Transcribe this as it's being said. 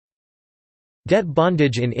Debt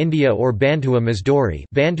bondage in India, or Bandhua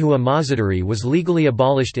Mazdori was legally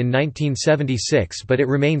abolished in 1976, but it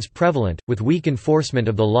remains prevalent, with weak enforcement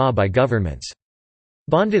of the law by governments.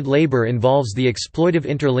 Bonded labor involves the exploitive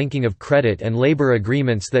interlinking of credit and labor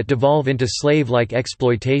agreements that devolve into slave-like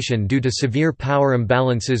exploitation due to severe power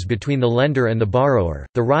imbalances between the lender and the borrower.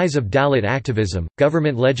 The rise of Dalit activism,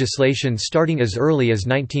 government legislation starting as early as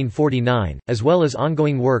 1949, as well as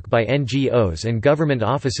ongoing work by NGOs and government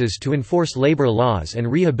offices to enforce labor laws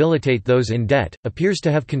and rehabilitate those in debt, appears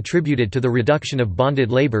to have contributed to the reduction of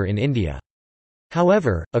bonded labor in India.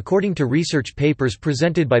 However, according to research papers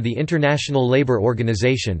presented by the International Labour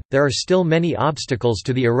Organization, there are still many obstacles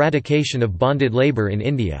to the eradication of bonded labour in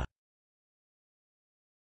India.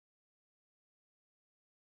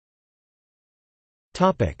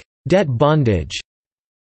 Debt bondage.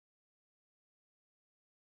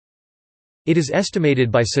 It is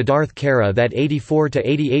estimated by Siddharth Kara that 84 to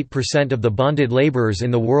 88% of the bonded labourers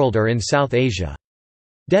in the world are in South Asia.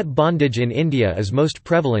 Debt bondage in India is most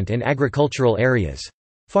prevalent in agricultural areas.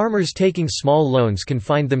 Farmers taking small loans can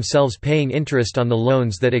find themselves paying interest on the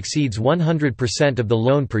loans that exceeds 100% of the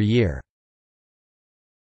loan per year.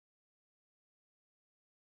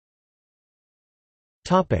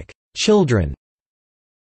 Children.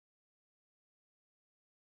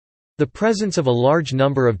 The presence of a large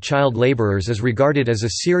number of child laborers is regarded as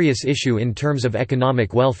a serious issue in terms of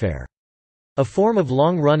economic welfare. A form of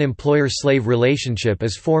long-run employer-slave relationship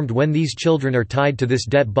is formed when these children are tied to this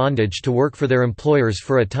debt bondage to work for their employers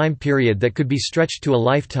for a time period that could be stretched to a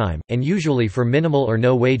lifetime, and usually for minimal or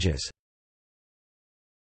no wages.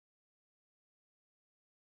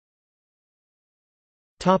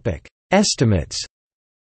 Estimates.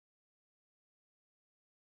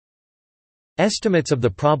 Estimates of the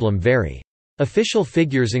problem vary. Official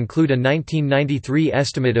figures include a 1993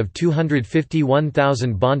 estimate of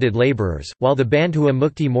 251,000 bonded labourers, while the Bandhua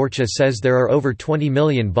Mukti Morcha says there are over 20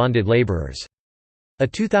 million bonded labourers. A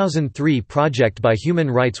 2003 project by Human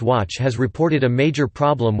Rights Watch has reported a major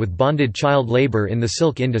problem with bonded child labour in the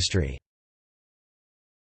silk industry.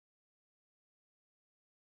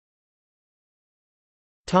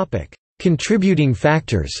 Contributing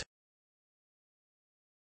factors.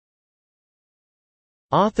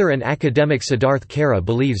 Author and academic Siddharth Kara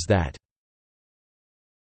believes that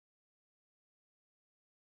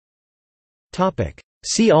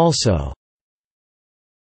See also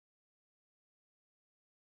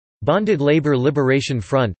Bonded Labour Liberation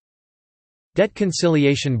Front, Debt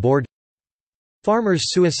Conciliation Board,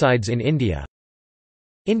 Farmers' suicides in India,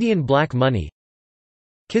 Indian black money,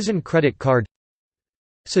 Kisan credit card,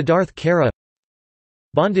 Siddharth Kara,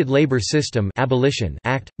 Bonded Labour System Abolition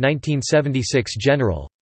Act, 1976 General,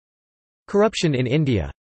 Corruption in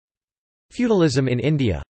India, Feudalism in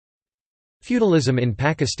India, Feudalism in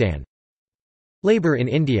Pakistan, Labour in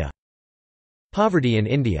India, Poverty in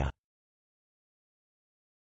India.